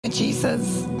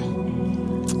Jesus.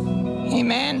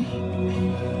 Amen.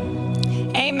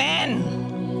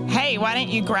 Amen. Hey, why don't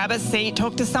you grab a seat,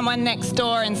 talk to someone next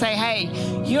door and say, hey,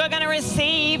 you are going to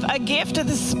receive a gift of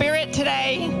the Spirit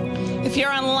today. If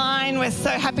you're online, we're so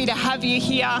happy to have you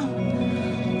here.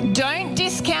 Don't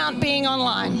discount being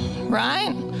online,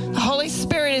 right? The Holy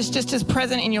Spirit is just as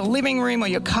present in your living room or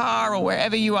your car or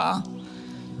wherever you are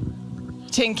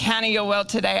to encounter your world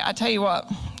today. I tell you what,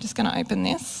 I'm just going to open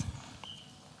this.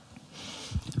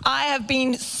 I have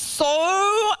been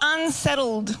so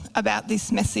unsettled about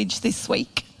this message this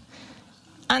week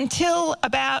until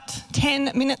about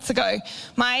 10 minutes ago.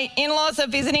 My in-laws are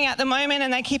visiting at the moment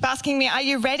and they keep asking me, are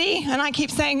you ready? And I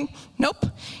keep saying, nope,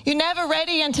 you're never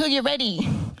ready until you're ready.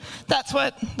 That's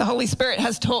what the Holy Spirit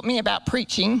has taught me about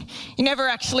preaching. You're never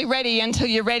actually ready until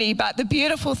you're ready. But the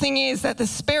beautiful thing is that the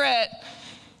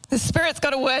Spirit's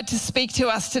got a word to speak to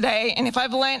us today. And if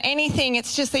I've learned anything,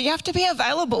 it's just that you have to be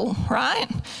available, right?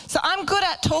 So I'm good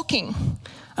at talking.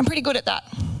 I'm pretty good at that.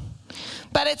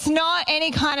 But it's not any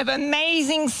kind of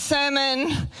amazing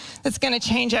sermon that's going to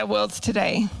change our worlds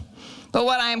today. But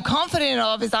what I am confident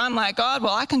of is I'm like, God,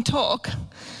 well, I can talk.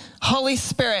 Holy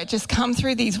Spirit, just come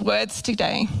through these words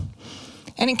today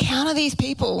and encounter these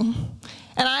people.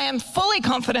 And I am fully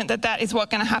confident that that is what's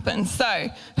going to happen. So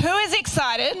who is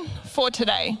excited for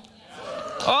today?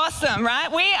 Awesome,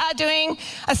 right? We are doing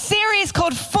a series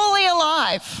called Fully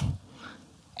Alive.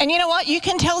 And you know what? You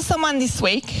can tell someone this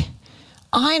week,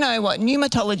 I know what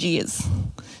pneumatology is.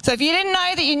 So if you didn't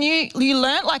know that you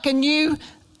learnt like a new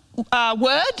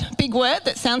big word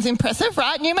that sounds impressive,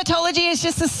 right? Pneumatology is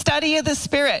just a study of the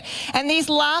Spirit. And these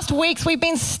last weeks we've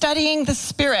been studying the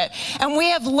Spirit, and we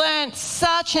have learned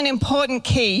such an important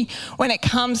key when it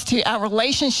comes to our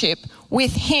relationship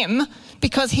with Him,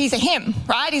 because He's a Him,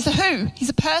 right? He's a who? He's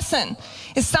a person.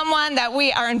 He's someone that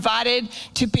we are invited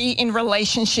to be in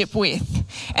relationship with.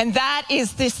 And that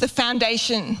is the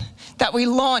foundation that we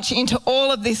launch into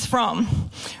all of this from,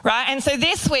 right? And so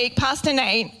this week, Pastor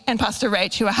Nate and Pastor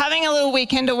Rach, who are having a little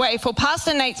weekend away for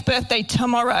Pastor Nate's birthday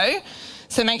tomorrow,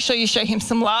 so make sure you show him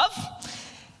some love.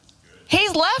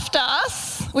 He's left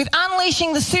us with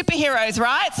unleashing the superheroes,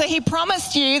 right? So he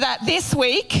promised you that this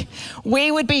week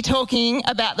we would be talking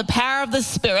about the power of the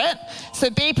Spirit. So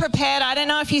be prepared. I don't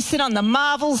know if you sit on the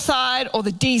Marvel side or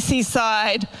the DC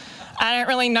side. I don't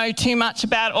really know too much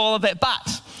about all of it,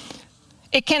 but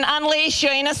it can unleash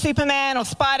your inner Superman or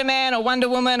Spider-Man or Wonder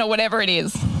Woman or whatever it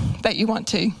is that you want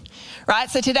to,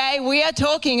 right? So today we are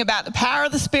talking about the power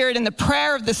of the Spirit and the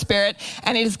prayer of the Spirit,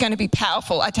 and it is going to be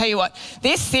powerful. I tell you what,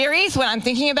 this series, when I'm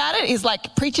thinking about it, is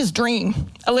like preacher's dream,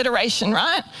 alliteration,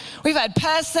 right? We've had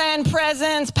person,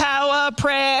 presence, power,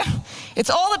 prayer. It's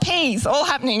all the P's all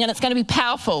happening, and it's going to be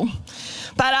powerful.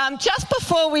 But just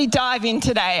before we dive in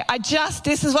today,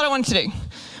 this is what I want to do.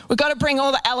 We've got to bring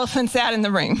all the elephants out in the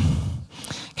room.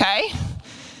 Okay,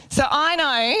 so I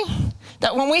know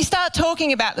that when we start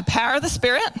talking about the power of the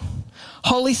Spirit,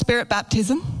 Holy Spirit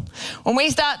baptism, when we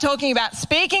start talking about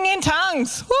speaking in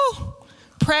tongues,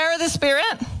 prayer of the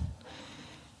Spirit,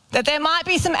 that there might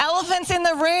be some elephants in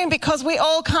the room because we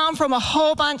all come from a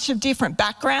whole bunch of different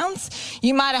backgrounds.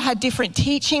 You might have had different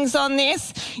teachings on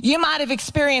this. You might have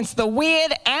experienced the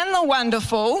weird and the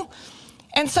wonderful.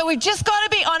 And so we've just got to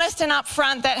be honest and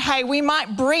upfront that, hey, we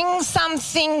might bring some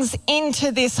things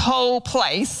into this whole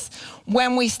place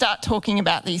when we start talking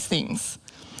about these things.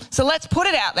 So let's put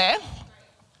it out there.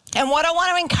 And what I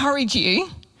want to encourage you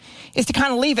is to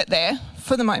kind of leave it there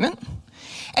for the moment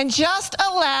and just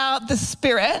allow the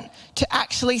Spirit to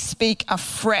actually speak a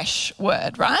fresh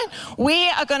word, right? We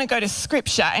are going to go to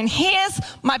Scripture. And here's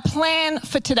my plan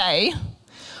for today.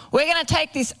 We're going to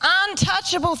take this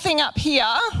untouchable thing up here,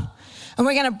 and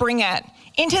we're going to bring it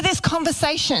into this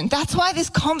conversation. That's why this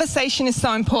conversation is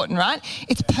so important, right?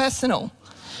 It's personal.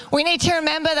 We need to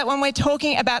remember that when we're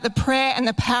talking about the prayer and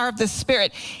the power of the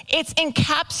Spirit, it's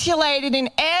encapsulated in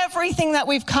everything that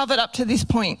we've covered up to this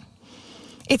point.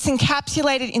 It's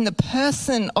encapsulated in the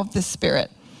person of the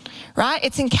Spirit, right?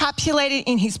 It's encapsulated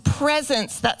in His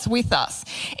presence that's with us.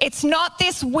 It's not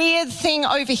this weird thing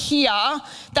over here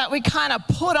that we kind of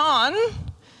put on.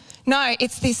 No,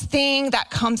 it's this thing that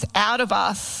comes out of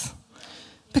us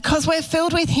because we're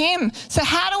filled with Him. So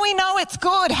how do we know it's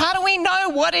good? How do we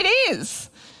know what it is?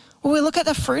 Well, we look at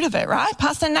the fruit of it, right?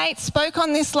 Pastor Nate spoke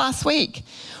on this last week.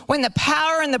 When the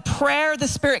power and the prayer of the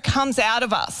Spirit comes out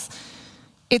of us,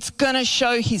 it's going to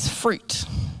show His fruit.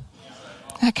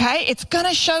 Okay? It's going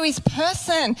to show His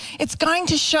person. It's going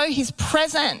to show His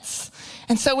presence.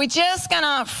 And so we're just going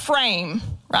to frame,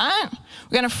 right?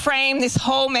 We're going to frame this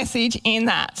whole message in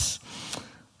that.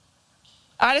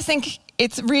 I just think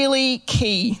It's really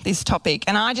key, this topic.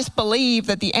 And I just believe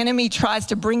that the enemy tries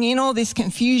to bring in all this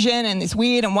confusion and this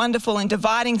weird and wonderful and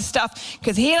dividing stuff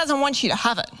because he doesn't want you to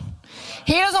have it.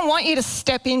 He doesn't want you to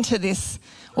step into this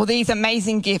or these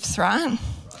amazing gifts, right?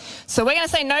 So we're going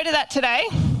to say no to that today,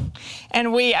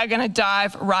 and we are going to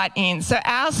dive right in. So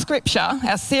our scripture,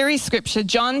 our series scripture,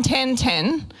 John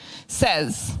 10:10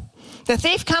 says, "The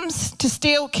thief comes to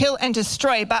steal, kill, and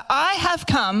destroy, but I have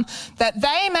come that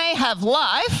they may have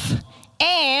life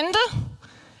and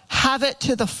have it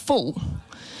to the full."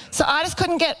 So I just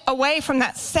couldn't get away from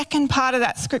that second part of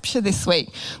that scripture this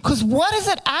week. Because what does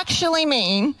it actually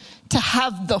mean to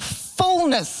have the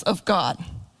fullness of God?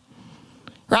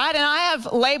 Right? And I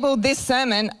have labeled this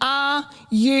sermon, "Are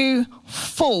You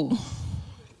Full?"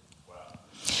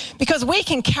 Because we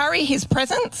can carry his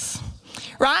presence,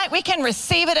 right? We can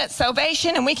receive it at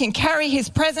salvation and we can carry his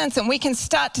presence and we can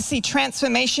start to see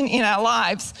transformation in our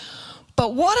lives.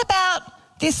 But what about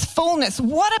this fullness?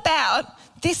 What about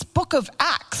this book of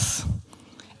Acts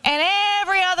and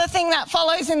every other thing that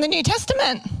follows in the New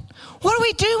Testament? What do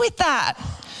we do with that?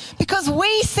 Because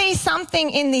we see something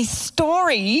in these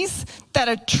stories that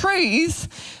are truths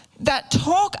that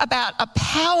talk about a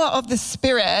power of the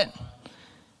Spirit.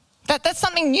 That's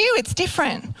something new, it's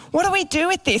different. What do we do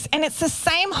with this? And it's the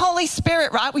same Holy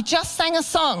Spirit, right? We just sang a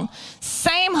song.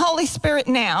 Same Holy Spirit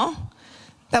now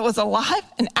that was alive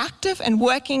and active and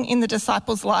working in the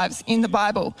disciples' lives in the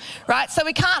Bible, right? So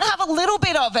we can't have a little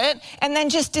bit of it and then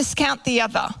just discount the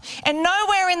other. And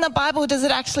nowhere in the Bible does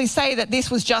it actually say that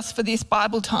this was just for this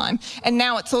Bible time and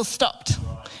now it's all stopped.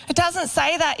 It doesn't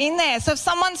say that in there. So if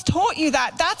someone's taught you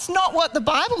that, that's not what the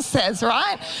Bible says,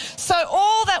 right? So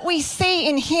all that we see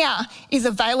in here is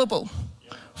available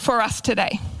for us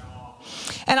today.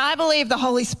 And I believe the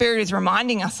Holy Spirit is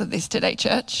reminding us of this today,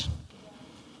 church.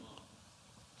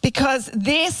 Because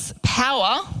this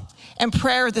power and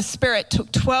prayer of the Spirit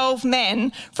took 12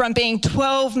 men from being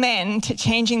 12 men to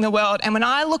changing the world. And when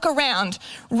I look around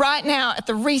right now at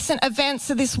the recent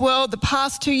events of this world, the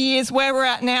past 2 years, where we're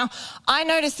at now, I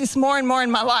notice this more and more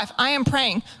in my life. I am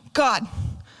praying, God,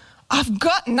 I've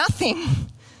got nothing.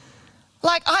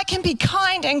 Like, I can be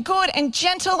kind and good and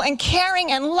gentle and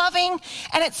caring and loving,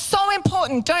 and it's so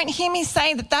important. Don't hear me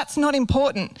say that that's not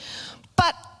important.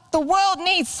 But the world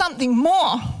needs something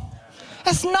more.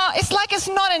 It's like it's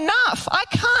not enough. I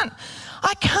can't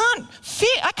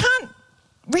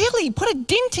really put a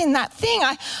dent in that thing.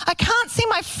 I can't see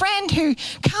my friend who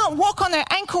can't walk on their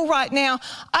ankle right now.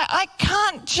 I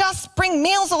can't just bring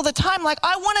meals all the time. Like,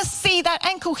 I want to see that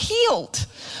ankle healed.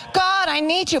 God, I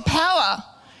need your power,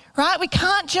 right? We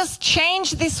can't just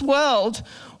change this world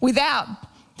without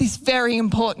this very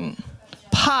important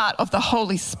part of the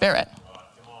Holy Spirit.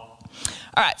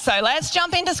 All right, so let's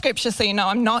jump into scripture so you know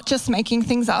I'm not just making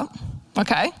things up,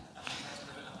 okay?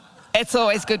 It's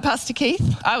always good, Pastor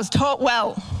Keith. I was taught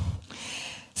well.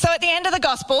 So at the end of the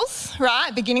Gospels,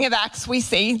 right, beginning of Acts, we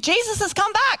see Jesus has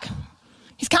come back.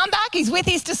 He's come back, he's with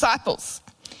his disciples,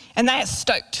 and they are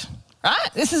stoked, right?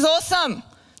 This is awesome.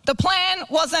 The plan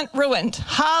wasn't ruined.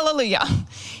 Hallelujah.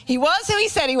 He was who he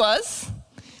said he was.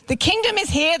 The kingdom is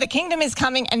here, the kingdom is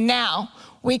coming, and now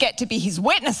we get to be his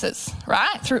witnesses,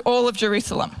 right, through all of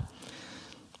Jerusalem.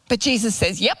 But Jesus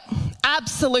says, yep,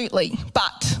 absolutely,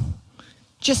 but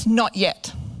just not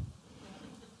yet.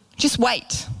 Just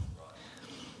wait.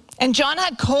 And John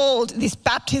had called this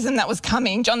baptism that was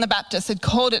coming, John the Baptist had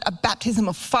called it a baptism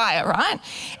of fire, right?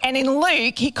 And in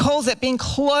Luke, he calls it being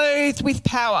clothed with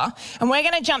power. And we're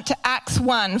going to jump to Acts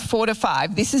 1,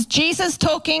 4-5. This is Jesus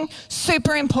talking,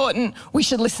 super important. We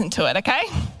should listen to it, okay?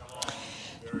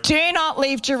 Do not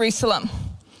leave Jerusalem,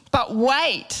 but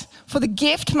wait for the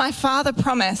gift my Father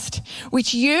promised,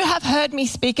 which you have heard me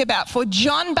speak about. For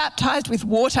John baptized with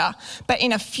water, but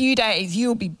in a few days you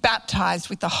will be baptized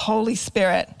with the Holy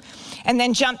Spirit. And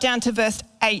then jump down to verse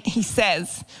 8, he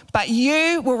says, but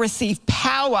you will receive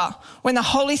power when the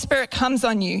Holy Spirit comes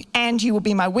on you, and you will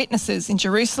be my witnesses in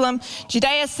Jerusalem,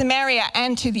 Judea, Samaria,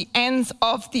 and to the ends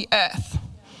of the earth.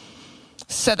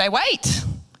 So they wait.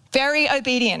 Very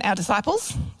obedient, our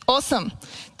disciples. Awesome.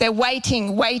 They're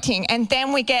waiting. And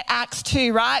then we get Acts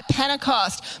 2, right?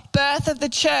 Pentecost, birth of the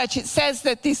church. It says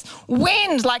that this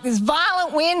wind, like this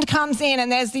violent wind comes in,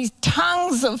 and there's these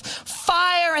tongues of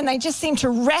fire, and they just seem to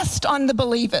rest on the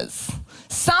believers.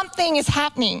 Something is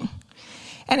happening.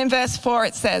 And in verse 4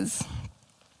 it says,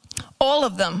 all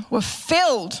of them were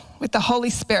filled with the Holy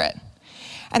Spirit,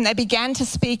 and they began to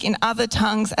speak in other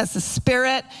tongues as the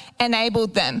Spirit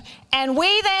enabled them. And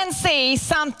we then see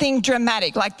something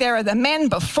dramatic, like there are the men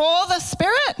before the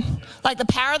Spirit, like the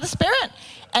power of the Spirit,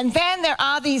 And then there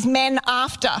are these men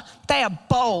after. They are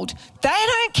bold. They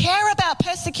don't care about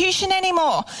persecution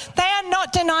anymore. They are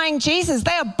not denying Jesus.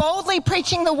 They are boldly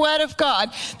preaching the word of God.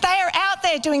 They are out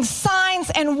there doing signs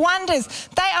and wonders.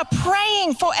 They are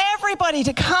praying for everybody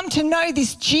to come to know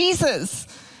this Jesus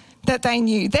that they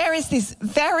knew. There is this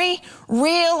very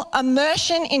real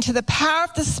immersion into the power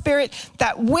of the Spirit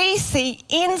that we see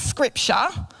in Scripture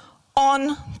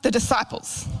on the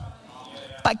disciples.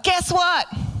 But guess what?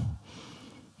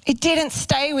 It didn't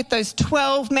stay with those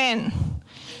 12 men.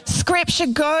 Scripture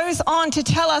goes on to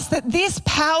tell us that this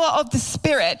power of the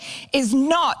Spirit is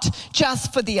not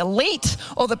just for the elite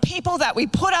or the people that we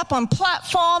put up on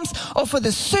platforms or for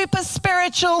the super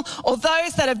spiritual or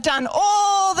those that have done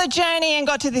all the journey and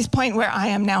got to this point where I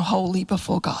am now holy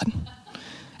before God.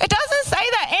 It doesn't say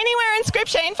that anywhere in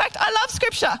Scripture. In fact, I love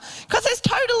Scripture because it's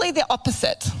totally the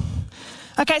opposite.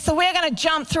 Okay, so we're going to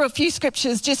jump through a few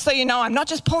scriptures just so you know. I'm not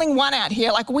just pulling one out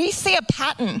here. Like, we see a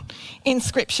pattern in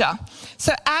Scripture.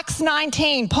 So Acts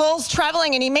 19, Paul's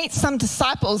traveling and he meets some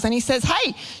disciples and he says,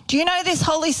 hey, do you know this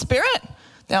Holy Spirit?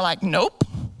 They're like, nope.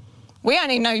 We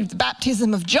only know the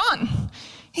baptism of John.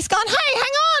 He's gone, hey,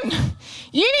 hang on.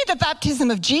 You need the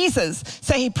baptism of Jesus.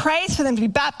 So he prays for them to be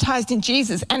baptized in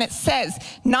Jesus. And it says,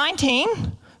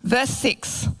 19, verse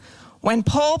 6. When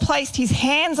Paul placed his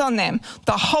hands on them,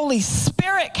 the Holy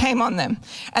Spirit came on them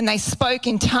and they spoke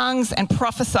in tongues and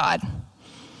prophesied.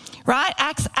 Right?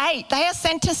 Acts 8, they are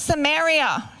sent to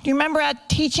Samaria. Do you remember our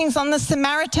teachings on the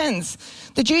Samaritans?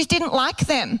 The Jews didn't like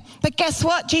them, but guess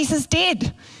what? Jesus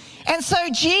did. And so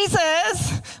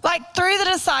Jesus, like through the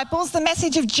disciples, the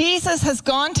message of Jesus has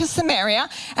gone to Samaria,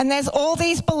 and there's all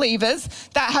these believers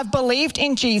that have believed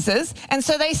in Jesus. And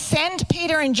so they send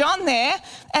Peter and John there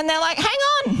and they're like, hang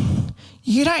on.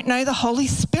 You don't know the Holy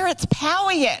Spirit's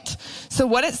power yet. So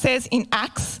what it says in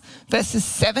Acts verses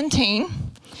 17,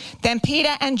 then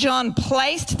Peter and John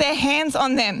placed their hands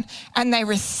on them and they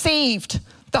received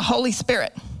the Holy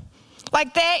Spirit.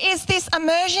 Like, there is this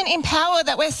immersion in power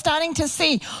that we're starting to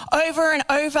see over and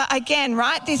over again,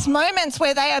 right? These moments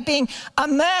where they are being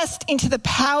immersed into the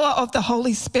power of the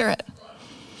Holy Spirit.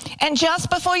 And just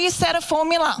before you set a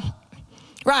formula,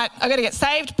 right, I got to get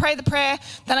saved, pray the prayer,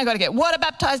 then I got to get water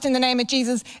baptized in the name of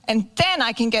Jesus, and then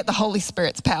I can get the Holy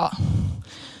Spirit's power.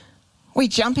 We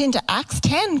jump into Acts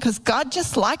 10 because God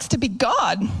just likes to be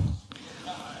God,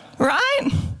 right?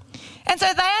 And so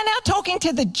they are now talking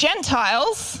to the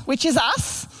Gentiles, which is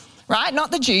us, right,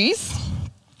 not the Jews.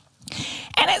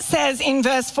 And it says in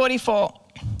verse 44,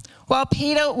 while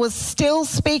Peter was still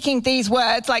speaking these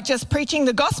words, like just preaching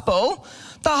the gospel,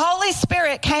 the Holy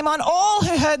Spirit came on all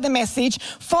who heard the message,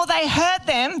 for they heard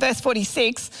them, verse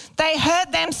 46, they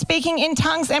heard them speaking in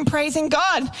tongues and praising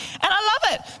God. And I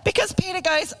love it because Peter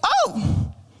goes,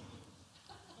 oh,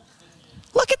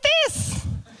 look at this.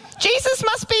 Jesus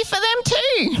must be for them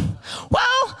too.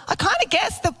 Well, I kind of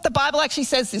guess the Bible actually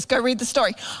says this. Go read the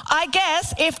story. I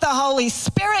guess if the Holy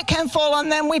Spirit can fall on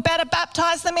them, we better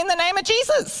baptize them in the name of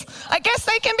Jesus. I guess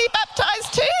they can be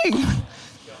baptized too.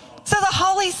 So the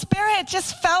Holy Spirit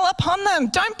just fell upon them.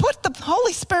 Don't put the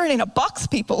Holy Spirit in a box,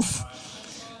 people.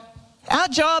 Our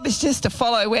job is just to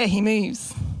follow where he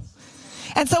moves.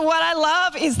 And so what I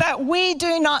love is that we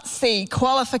do not see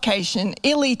qualification,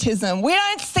 elitism. We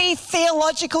don't see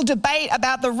theological debate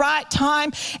about the right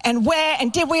time and where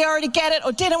and did we already get it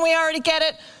or didn't we already get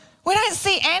it. We don't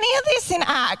see any of this in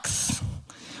Acts.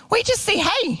 We just see,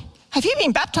 hey, have you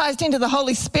been baptized into the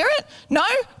Holy Spirit? No?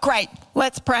 Great,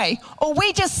 let's pray. Or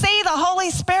we just see the Holy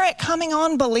Spirit coming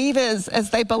on believers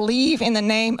as they believe in the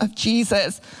name of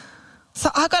Jesus. So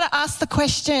I've got to ask the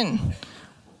question,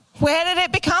 where did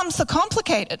it become so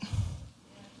complicated?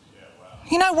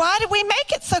 You know, why did we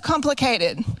make it so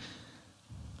complicated?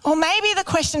 Or maybe the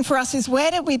question for us is, where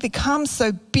did we become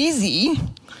so busy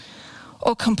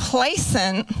or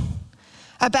complacent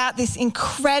about this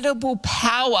incredible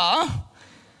power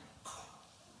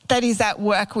that is at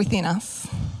work within us?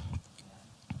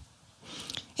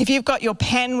 If you've got your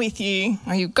pen with you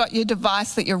or you've got your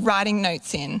device that you're writing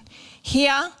notes in,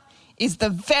 here is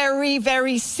the very,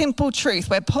 very simple truth.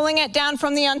 We're pulling it down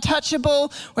from the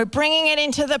untouchable. We're bringing it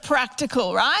into the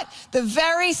practical, right? The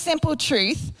very simple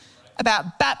truth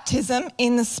about baptism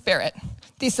in the Spirit.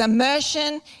 This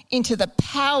immersion into the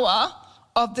power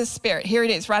of the Spirit. Here it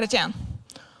is, write it down.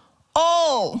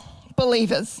 All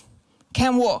believers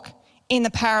can walk in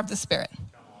the power of the Spirit.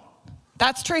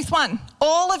 That's truth one.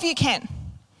 All of you can.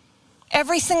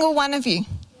 Every single one of you.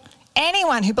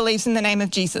 Anyone who believes in the name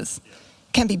of Jesus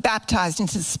can be baptized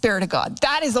into the Spirit of God.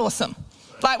 That is awesome.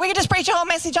 Like, we could just preach a whole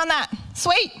message on that.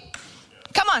 Sweet.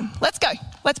 Come on, let's go.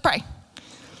 Let's pray.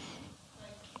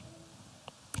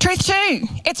 Truth two,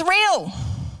 it's real,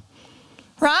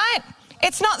 right?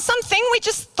 It's not something we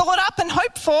just thought up and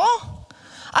hoped for.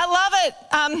 I love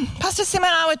it. Pastor Sim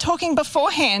and I were talking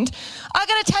beforehand. I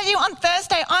got to tell you, on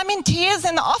Thursday, I'm in tears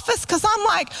in the office because I'm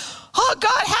like, oh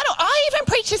God, how do I even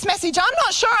preach this message? I'm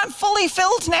not sure I'm fully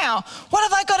filled now. What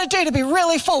have I got to do to be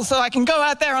really full so I can go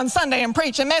out there on Sunday and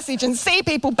preach a message and see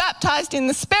people baptized in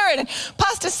the Spirit? And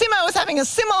Pastor Simo was having a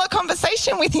similar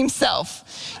conversation with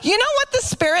himself. You know what the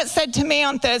Spirit said to me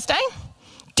on Thursday?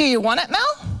 Do you want it,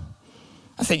 Mel?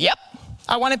 I said, yep,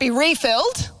 I want to be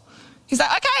refilled. He's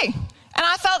like, okay. And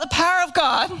I felt the power of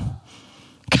God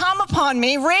come upon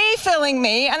me, refilling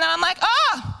me. And then I'm like,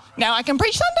 now I can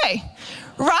preach Sunday,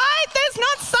 right? There's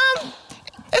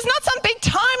not some big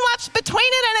time lapse between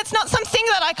it. And it's not something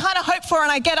that I kind of hope for.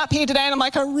 And I get up here today and I'm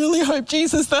like, I really hope,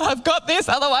 Jesus, that I've got this.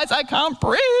 Otherwise I can't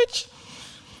preach.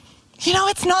 You know,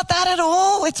 it's not that at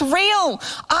all. It's real.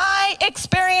 I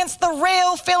experienced the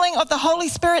real filling of the Holy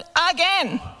Spirit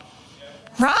again,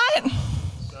 right?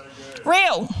 So good.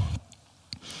 Real.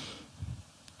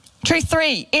 Truth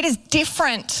three, it is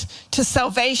different to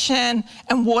salvation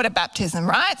and water baptism,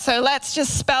 right? So let's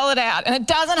just spell it out. And it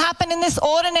doesn't happen in this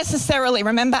order necessarily.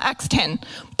 Remember Acts 10.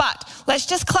 But let's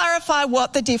just clarify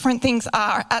what the different things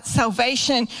are. At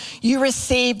salvation, you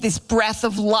receive this breath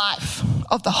of life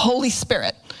of the Holy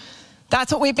Spirit.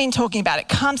 That's what we've been talking about. It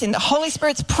comes in. The Holy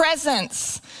Spirit's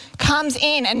presence comes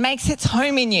in and makes its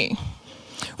home in you.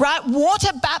 Right? Water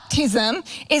baptism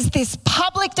is this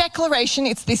public declaration.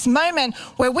 It's this moment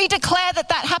where we declare that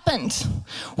happened.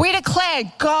 We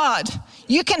declare, God,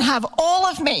 you can have all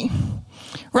of me,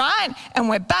 right? And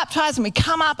we're baptized and we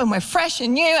come up and we're fresh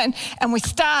and new and we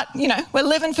start, we're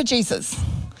living for Jesus.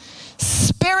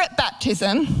 Spirit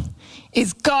baptism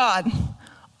is, God,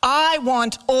 I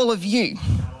want all of you.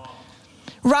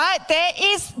 Right? There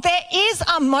is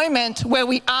a moment where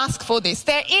we ask for this.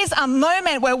 There is a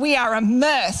moment where we are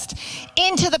immersed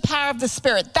into the power of the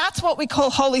Spirit. That's what we call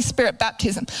Holy Spirit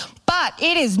baptism. But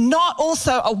it is not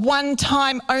also a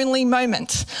one-time only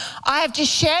moment. I have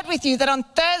just shared with you that on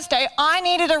Thursday, I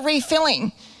needed a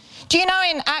refilling. Do you know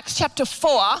in Acts chapter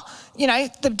 4,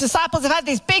 the disciples have had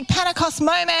this big Pentecost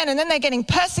moment and then they're getting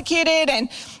persecuted and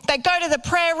they go to the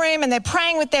prayer room and they're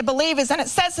praying with their believers and it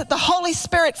says that the Holy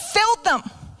Spirit filled them.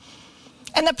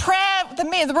 And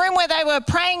the room where they were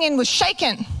praying in was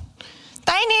shaken.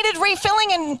 They needed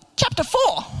refilling in chapter 4.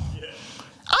 Yeah.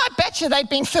 I bet you they'd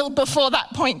been filled before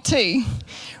that point too.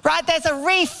 Right? There's a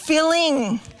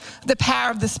refilling of the power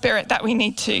of the Spirit that we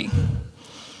need to.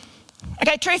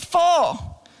 Okay, truth 4.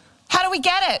 How do we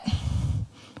get it?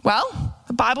 Well,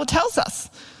 the Bible tells us.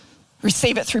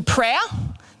 Receive it through prayer,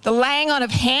 the laying on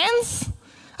of hands.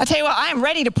 I tell you what, I am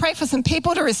ready to pray for some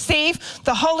people to receive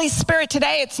the Holy Spirit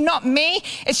today. It's not me.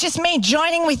 It's just me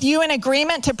joining with you in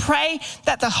agreement to pray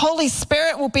that the Holy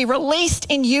Spirit will be released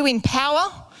in you in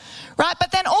power. Right?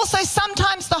 But then also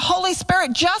sometimes the Holy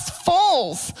Spirit just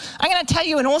falls. I'm going to tell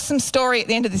you an awesome story at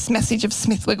the end of this message of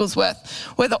Smith Wigglesworth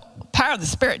where the power of the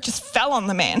Spirit just fell on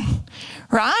the man.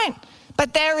 Right?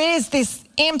 But there is this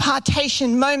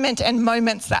impartation moment and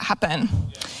moments that happen.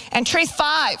 And truth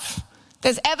 5,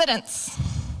 there's evidence.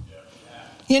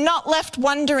 You're not left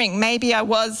wondering, maybe I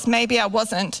was, maybe I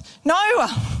wasn't. No.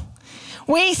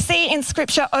 We see in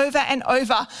Scripture over and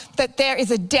over that there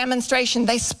is a demonstration.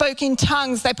 They spoke in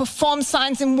tongues. They performed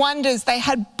signs and wonders. They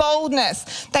had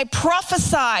boldness. They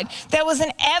prophesied. There was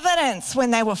an evidence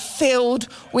when they were filled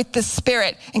with the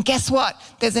Spirit. And guess what?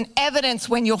 There's an evidence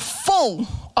when you're full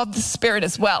of the Spirit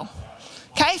as well.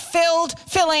 Okay? Filled,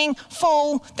 filling,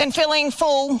 full, then filling,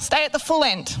 full. Stay at the full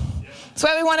end. That's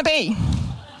where we want to be.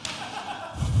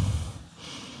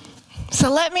 So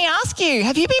let me ask you,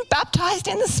 have you been baptized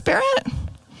in the Spirit?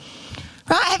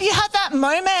 Right? Have you had that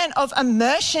moment of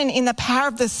immersion in the power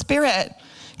of the Spirit?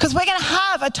 Because we're going to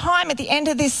have a time at the end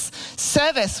of this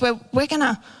service where we're going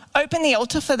to open the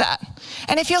altar for that.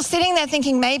 And if you're sitting there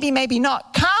thinking maybe, maybe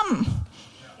not, come.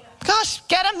 Gosh,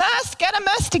 get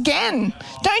immersed again.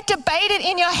 Don't debate it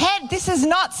in your head. This is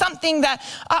not something that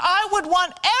I would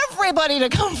want everybody to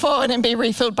come forward and be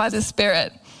refilled by the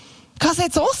Spirit. Because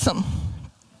it's awesome.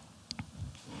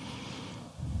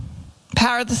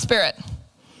 Power of the Spirit.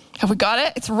 Have we got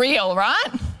it? It's real, right?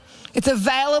 It's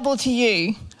available to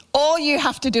you. All you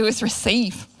have to do is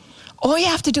receive. All you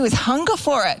have to do is hunger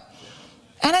for it.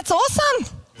 And it's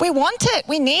awesome. We want it.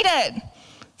 We need it.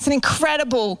 It's an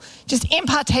incredible just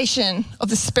impartation of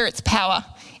the Spirit's power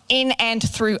in and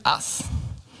through us.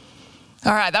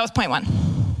 All right, that was point 1.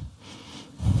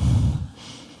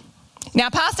 Now,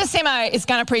 Pastor Simo is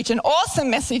going to preach an awesome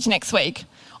message next week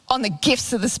on the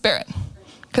gifts of the Spirit.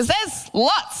 because there's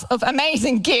lots of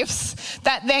amazing gifts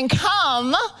that then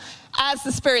come as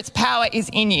the Spirit's power is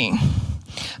in you.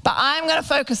 But I'm going to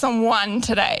focus on one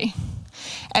today,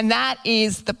 and that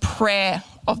is the prayer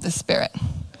of the Spirit.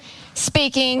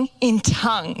 Speaking in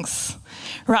tongues,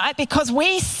 right? Because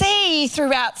we see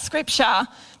throughout Scripture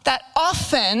that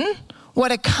often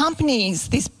what accompanies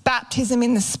this baptism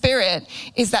in the Spirit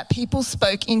is that people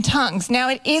spoke in tongues. Now,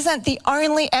 it isn't the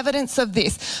only evidence of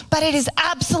this, but it is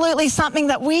absolutely something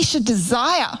that we should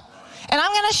desire. And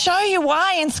I'm going to show you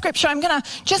why in Scripture. I'm going to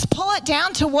just pull it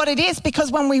down to what it is,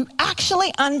 because when we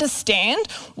actually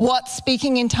understand what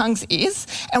speaking in tongues is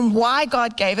and why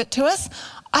God gave it to us,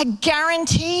 I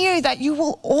guarantee you that you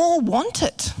will all want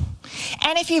it.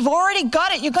 And if you've already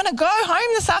got it, you're going to go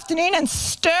home this afternoon and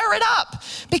stir it up,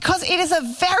 because it is a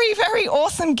very, very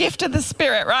awesome gift of the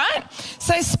Spirit, right?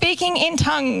 So speaking in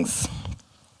tongues.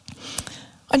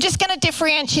 I'm just going to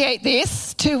differentiate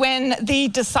this to when the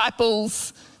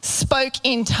disciples spoke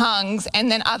in tongues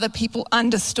and then other people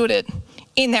understood it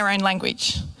in their own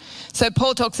language. So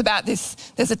Paul talks about this,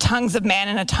 there's a tongues of man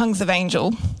and a tongues of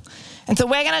angel. And so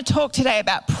we're going to talk today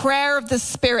about prayer of the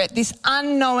Spirit, this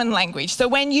unknown language. So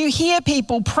when you hear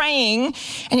people praying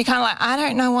and you're kind of like, I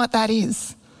don't know what that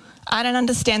is. I don't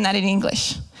understand that in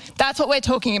English. That's what we're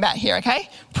talking about here, okay?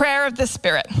 Prayer of the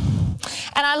Spirit.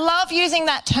 And I love using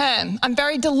that term. I'm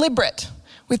very deliberate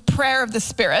with prayer of the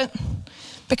Spirit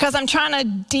because I'm trying to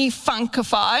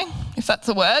defunkify, if that's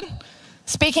a word,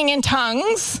 speaking in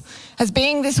tongues as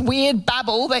being this weird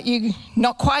babble that you're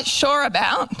not quite sure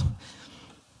about.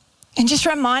 And just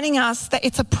reminding us that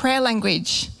it's a prayer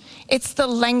language. It's the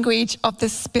language of the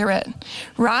Spirit,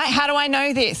 right? How do I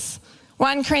know this?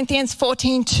 1 Corinthians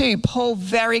 14:2, Paul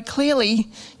very clearly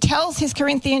tells his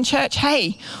Corinthian church,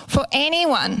 hey, for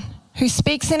anyone who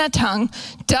speaks in a tongue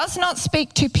does not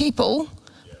speak to people,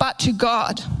 but to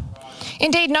God.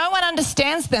 Indeed, no one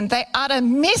understands them. They utter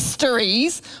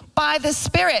mysteries by the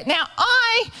Spirit. Now,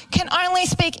 I can only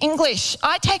speak English.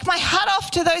 I take my hat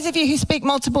off to those of you who speak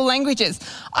multiple languages.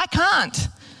 I can't.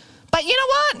 But you know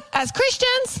what? As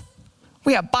Christians,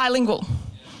 we are bilingual.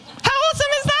 How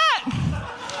awesome is that?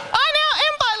 I now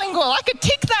am bilingual. I could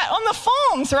tick that on the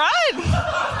forms, right?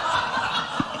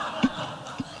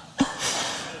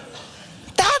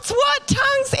 That's what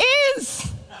tongues is.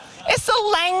 It's the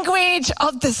language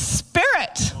of the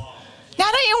Spirit. Now,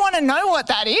 don't you want to know what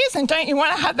that is? And don't you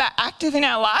want to have that active in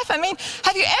our life? I mean,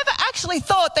 have you ever actually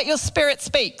thought that your spirit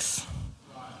speaks?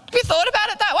 Have you thought about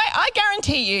it that way? I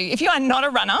guarantee you, if you are not a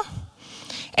runner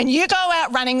and you go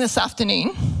out running this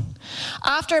afternoon,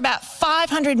 after about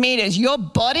 500 meters, your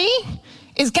body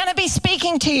is going to be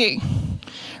speaking to you,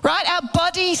 right? Our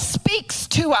body speaks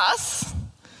to us.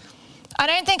 I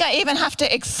don't think I even have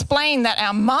to explain that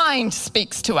our mind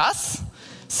speaks to us.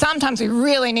 Sometimes we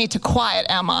really need to quiet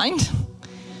our mind.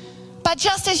 But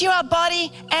just as you are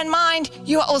body and mind,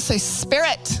 you are also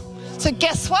spirit. So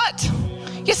guess what?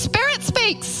 Your spirit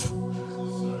speaks.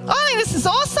 I think this is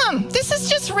awesome. This is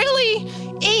just really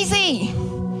easy,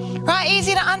 right?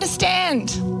 Easy to understand,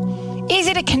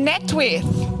 easy to connect with.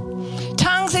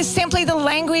 Tongues is simply the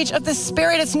language of the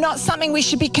Spirit. It's not something we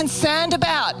should be concerned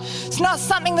about. It's not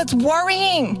something that's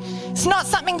worrying. It's not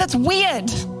something that's weird.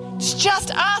 It's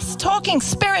just us talking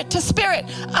spirit to spirit,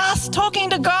 us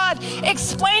talking to God,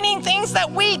 explaining things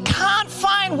that we can't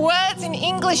find words in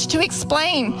English to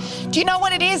explain. Do you know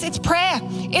what it is? It's prayer,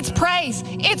 it's praise,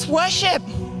 it's worship.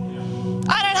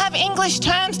 I don't have English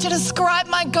terms to describe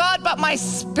my God, but my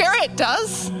spirit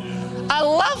does. I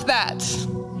love that.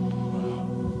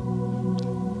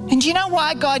 And do you know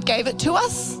why God gave it to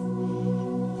us?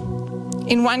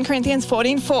 In 1 Corinthians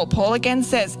 14:4, Paul again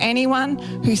says, anyone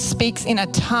who speaks in a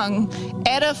tongue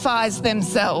edifies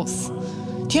themselves.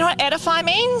 Do you know what edify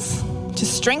means? To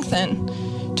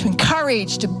strengthen, to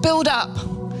encourage, to build up,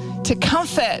 to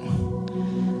comfort.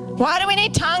 Why do we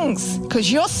need tongues?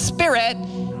 Because your spirit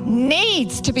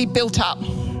needs to be built up.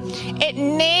 It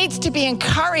needs to be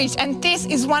encouraged. And this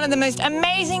is one of the most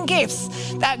amazing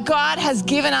gifts that God has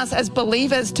given us as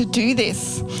believers to do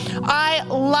this. I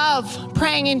love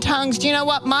praying in tongues. Do you know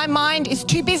what? My mind is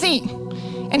too busy.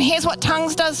 And here's what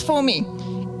tongues does for me.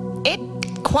 It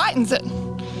quietens it.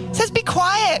 It says, be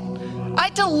quiet.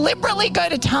 I deliberately go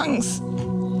to tongues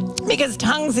because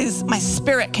tongues is my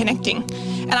spirit connecting.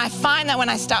 And I find that when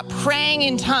I start praying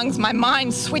in tongues, my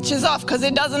mind switches off because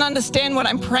it doesn't understand what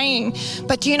I'm praying.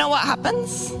 But do you know what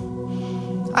happens?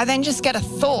 I then just get a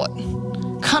thought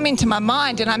come into my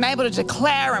mind and I'm able to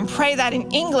declare and pray that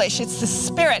in English. It's the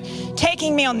Spirit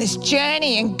taking me on this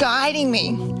journey and guiding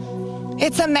me.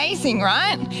 It's amazing,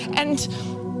 right? And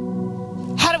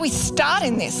how do we start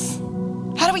in this?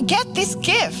 How do we get this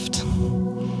gift?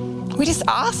 we just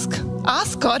ask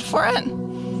God for it.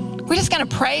 We're just going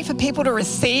to pray for people to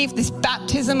receive this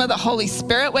baptism of the Holy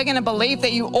Spirit. We're going to believe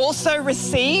that you also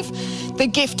receive the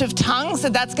gift of tongues,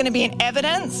 that's going to be an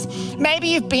evidence. Maybe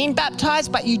you've been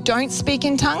baptized, but you don't speak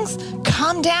in tongues.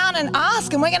 Come down and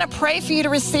ask, and we're going to pray for you to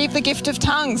receive the gift of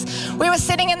tongues. We were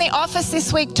sitting in the office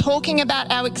this week talking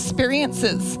about our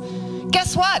experiences.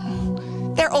 Guess what?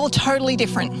 They're all totally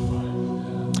different.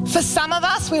 For some of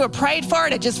us, we were prayed for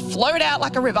it, it just flowed out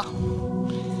like a river.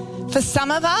 For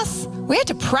some of us, we had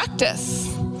to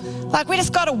practice. Like we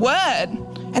just got a word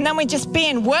and then we'd just be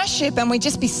in worship and we'd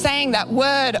just be saying that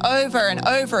word over and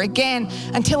over again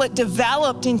until it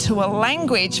developed into a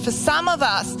language. For some of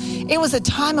us, it was a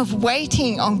time of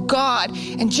waiting on God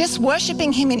and just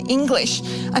worshiping him in English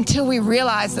until we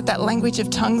realize that language of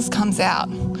tongues comes out.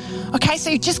 Okay, so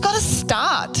you just got to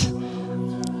start.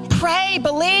 Pray,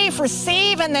 believe,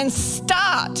 receive, and then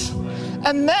start.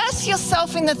 Immerse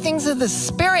yourself in the things of the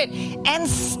Spirit and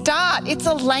start. It's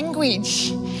a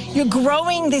language. You're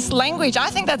growing this language.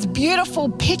 I think that's a beautiful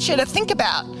picture to think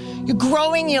about. You're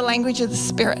growing your language of the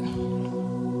Spirit.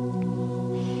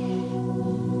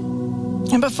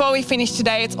 And before we finish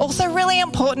today, it's also really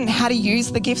important how to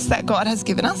use the gifts that God has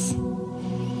given us.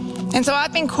 And so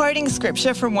I've been quoting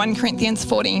scripture from 1 Corinthians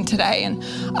 14 today, and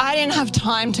I didn't have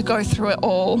time to go through it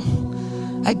all.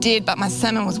 I did, but my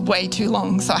sermon was way too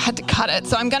long, so I had to cut it.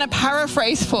 So I'm going to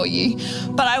paraphrase for you,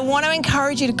 but I want to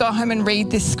encourage you to go home and read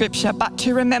this scripture, but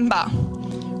to remember,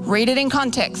 read it in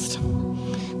context.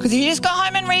 Because if you just go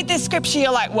home and read this scripture,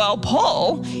 you're like, well,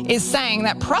 Paul is saying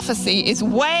that prophecy is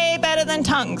way better than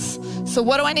tongues. So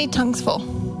what do I need tongues for?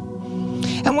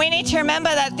 And we need to remember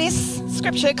that this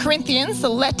scripture, Corinthians, the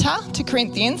letter to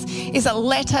Corinthians, is a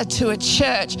letter to a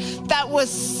church that was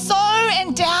so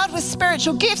endowed with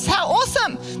spiritual gifts. How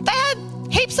awesome. They had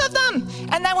heaps of them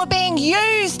and they were being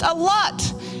used a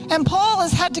lot. And Paul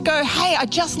has had to go, hey, I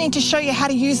just need to show you how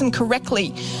to use them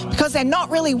correctly because they're not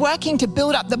really working to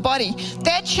build up the body.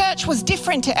 Their church was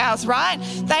different to ours, right?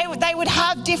 They would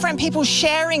have different people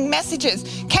sharing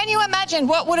messages. Can you imagine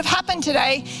what would have happened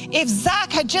today if Zach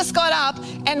had just got up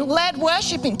and led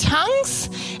worship in tongues,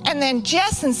 and then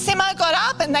Jess and Simo got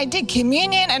up and they did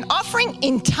communion and offering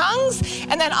in tongues,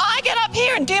 and then I get up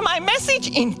here and do my message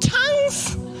in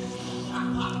tongues?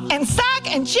 And Zach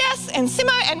and Jess and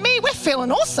Simo and me, we're feeling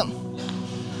awesome.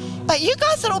 But you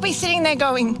guys would all be sitting there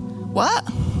going, what?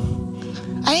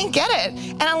 I didn't get it.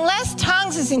 And unless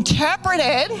tongues is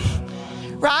interpreted,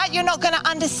 right, you're not going to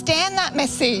understand that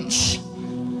message.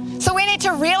 So we need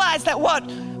to realize that what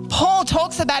Paul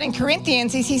talks about in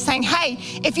Corinthians is he's saying, hey,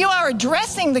 if you are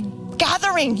addressing the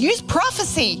gathering, use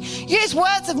prophecy, use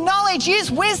words of knowledge, use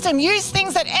wisdom, use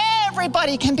things that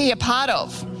everybody can be a part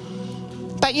of.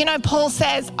 But you know, Paul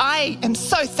says, I am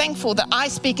so thankful that I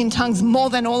speak in tongues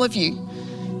more than all of you.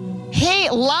 He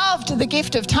loved the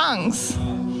gift of tongues.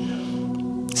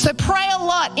 So pray a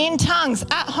lot in tongues,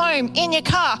 at home, in your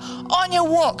car, on your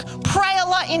walk. Pray a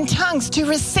lot in tongues to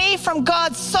receive from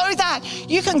God so that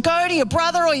you can go to your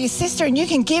brother or your sister and you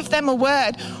can give them a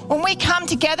word. When we come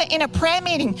together in a prayer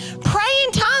meeting, pray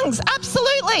in tongues,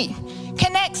 absolutely.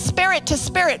 Connect spirit to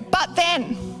spirit, but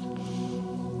then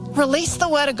release the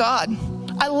word of God.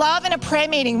 I love in a prayer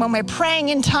meeting when we're praying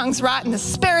in tongues, right, and the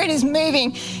Spirit is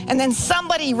moving, and then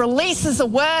somebody releases a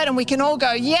word and we can all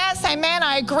go, yes, amen,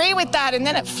 I agree with that, and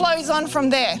then it flows on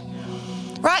from there,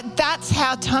 right? That's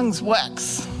how tongues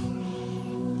works.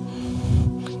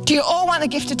 Do you all want the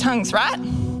gift of tongues, right?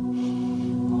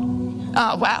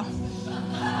 Oh, wow.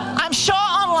 I'm sure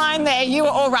online there you were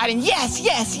all writing, yes,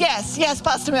 yes, yes, yes,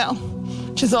 Pastor Mel,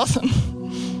 which is awesome.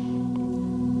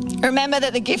 Remember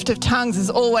that the gift of tongues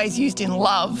is always used in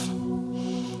love,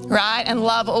 right? And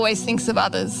love always thinks of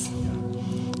others.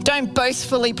 Don't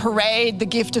boastfully parade the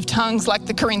gift of tongues like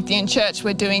the Corinthian church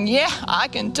were doing. Yeah, I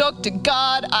can talk to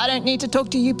God. I don't need to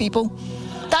talk to you people.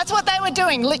 That's what they were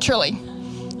doing, literally.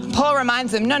 Paul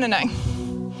reminds them, no.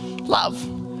 Love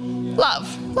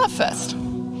first.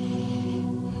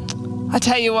 I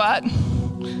tell you what,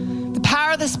 the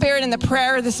power of the Spirit and the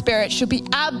prayer of the Spirit should be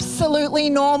absolutely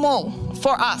normal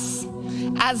for us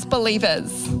as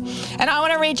believers. And I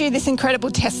want to read you this incredible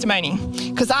testimony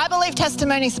because I believe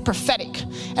testimonies are prophetic.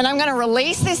 And I'm going to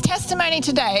release this testimony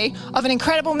today of an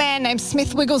incredible man named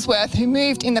Smith Wigglesworth who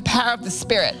moved in the power of the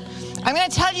Spirit. I'm going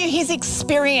to tell you his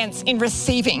experience in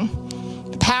receiving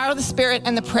the power of the Spirit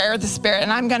and the prayer of the Spirit.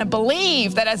 And I'm going to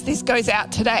believe that as this goes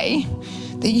out today,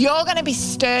 that you're going to be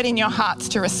stirred in your hearts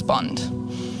to respond.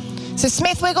 So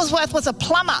Smith Wigglesworth was a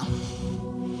plumber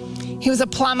He was a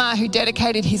plumber who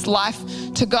dedicated his life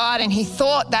to God, and he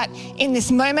thought that in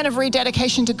this moment of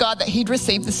rededication to God that he'd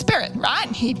received the Spirit, right?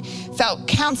 He'd felt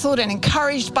counseled and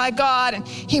encouraged by God, and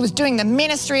he was doing the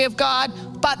ministry of God.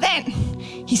 But then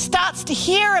he starts to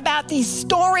hear about these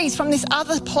stories from this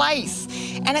other place,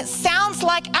 and it sounds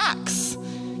like Acts.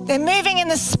 They're moving in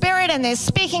the Spirit and they're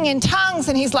speaking in tongues,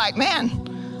 and he's like,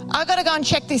 man, I've got to go and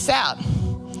check this out.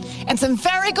 And some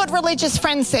very good religious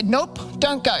friends said, nope,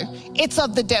 don't go. It's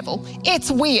of the devil. It's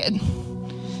weird.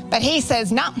 But he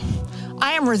says, no,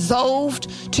 I am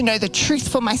resolved to know the truth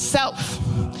for myself.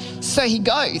 So he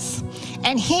goes,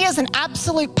 and he is an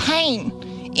absolute pain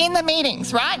in the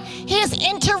meetings, right? He is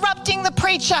interrupting the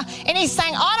preacher, and he's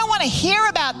saying, I don't want to hear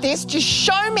about this. Just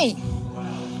show me.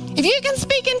 If you can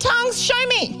speak in tongues, show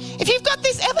me. If you've got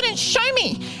this evidence, show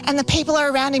me. And the people are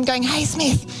around him going, hey,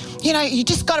 Smith, you know, you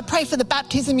just got to pray for the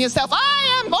baptism yourself.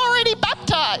 I am already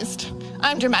baptized.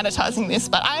 I'm dramatizing this,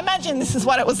 but I imagine this is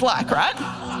what it was like, right?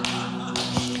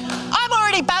 I'm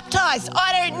already baptized.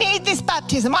 I don't need this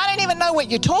baptism. I don't even know what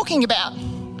you're talking about.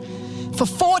 For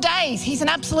 4 days, he's an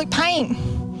absolute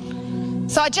pain.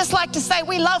 So I'd just like to say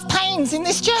we love pains in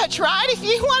this church, right? If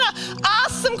you want to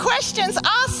ask some questions,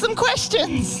 ask some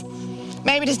questions.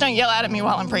 Maybe just don't yell out at me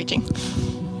while I'm preaching.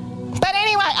 But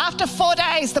anyway, after 4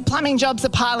 days, the plumbing jobs are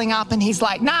piling up, and he's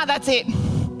like, nah, that's it.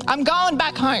 I'm going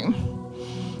back home.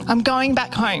 I'm going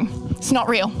back home. It's not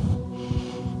real.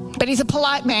 But he's a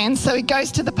polite man, so he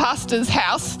goes to the pastor's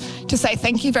house to say,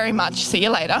 thank you very much. See you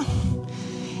later.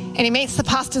 And he meets the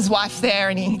pastor's wife there,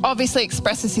 and he obviously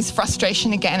expresses his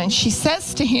frustration again. And she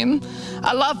says to him,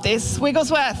 I love this,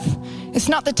 Wigglesworth, it's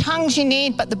not the tongues you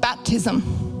need, but the baptism.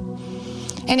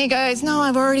 And he goes, no,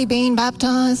 I've already been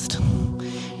baptized.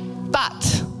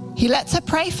 But he lets her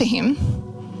pray for him.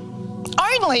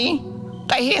 Only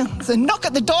they hear there's a knock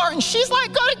at the door, and she's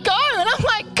like, gotta go. And I'm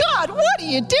like, God, what are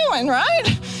you doing, right?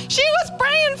 She was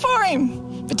praying for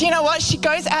him. But do you know what? She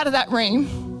goes out of that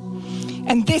room,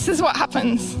 and this is what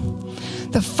happens.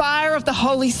 The fire of the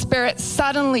Holy Spirit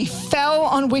suddenly fell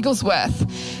on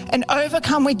Wigglesworth, and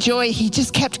overcome with joy, he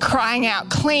just kept crying out,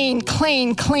 clean,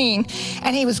 clean, clean.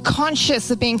 And he was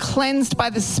conscious of being cleansed by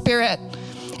the Spirit.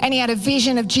 And he had a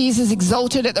vision of Jesus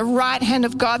exalted at the right hand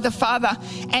of God the Father,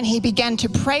 and he began to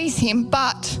praise him,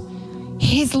 but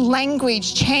his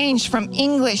language changed from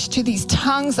English to these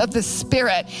tongues of the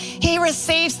Spirit. He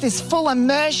receives this full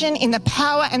immersion in the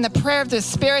power and the prayer of the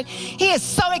Spirit. He is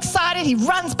so excited. He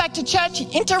runs back to church. He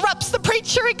interrupts the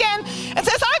preacher again and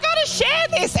says, I got to share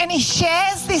this. And he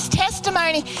shares this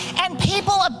testimony, and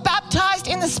people are baptized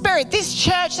in the Spirit. This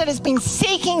church that has been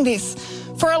seeking this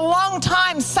for a long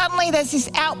time, suddenly there's this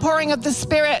outpouring of the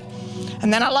Spirit.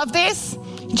 And then I love this.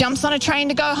 He jumps on a train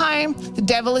to go home. The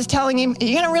devil is telling him, are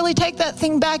you going to really take that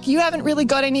thing back? You haven't really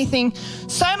got anything.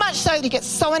 So much so that he gets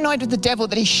so annoyed with the devil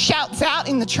that he shouts out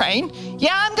in the train,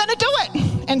 yeah, I'm going to do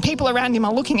it. And people around him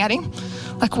are looking at him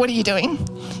like, what are you doing?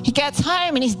 He gets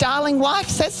home, and his darling wife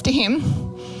says to him,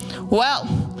 well,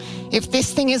 if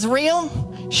this thing is real,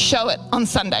 show it on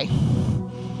Sunday.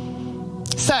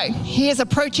 So he is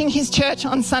approaching his church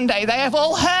on Sunday. They have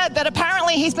all heard that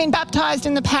apparently he's been baptized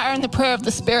in the power and the prayer of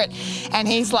the Spirit. And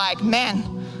he's like, man,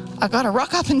 I've got to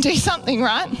rock up and do something,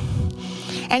 right?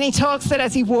 And he talks that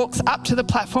as he walks up to the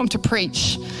platform to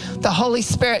preach, the Holy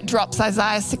Spirit drops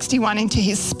Isaiah 61 into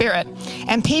his spirit.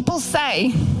 And people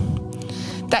say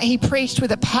that he preached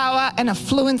with a power and a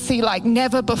fluency like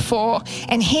never before.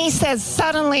 And he says,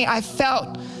 suddenly I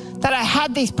felt that I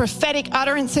had these prophetic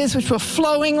utterances which were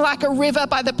flowing like a river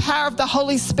by the power of the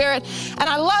Holy Spirit. And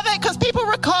I love it because people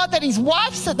record that his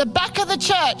wife's at the back of the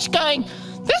church going,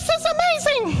 this is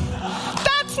amazing.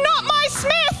 That's not my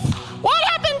Smith. What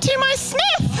happened to my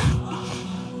Smith?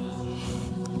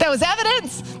 There was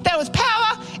evidence. There was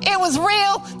power. It was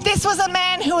real. This was a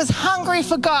man who was hungry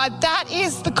for God. That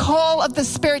is the call of the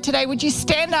Spirit today. Would you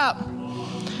stand up?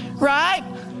 Right?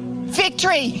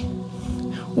 Victory.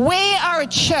 We are a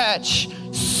church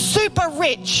super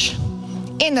rich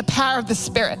in the power of the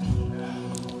Spirit.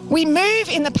 We move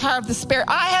in the power of the Spirit.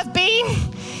 I have been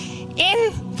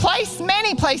in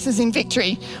many places in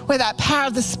Victory where that power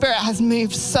of the Spirit has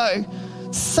moved so,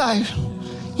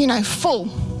 full.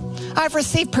 I've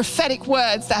received prophetic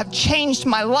words that have changed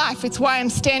my life. It's why I'm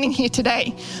standing here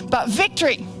today. But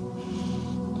Victory,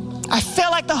 I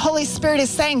feel like the Holy Spirit is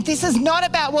saying this is not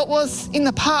about what was in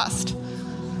the past.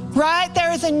 Right?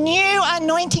 There is a new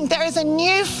anointing. There is a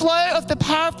new flow of the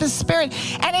power of the Spirit.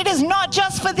 And it is not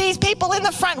just for these people in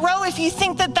the front row if you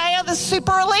think that they are the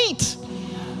super elite.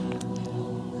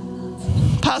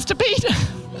 Pastor Peter.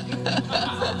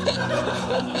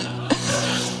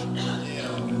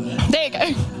 There you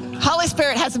go. Holy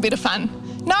Spirit has a bit of fun.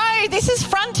 No, this is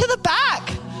front to the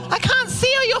back. I can't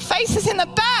see all your faces in the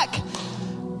back.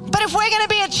 But if we're going to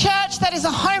be a church that is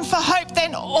a home for hope,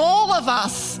 then all of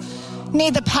us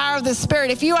need the power of the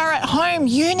Spirit. If you are at home,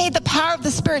 you need the power of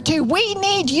the Spirit too. We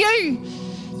need you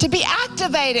to be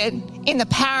activated in the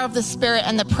power of the Spirit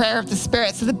and the prayer of the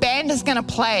Spirit. So the band is going to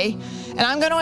play, and I'm going to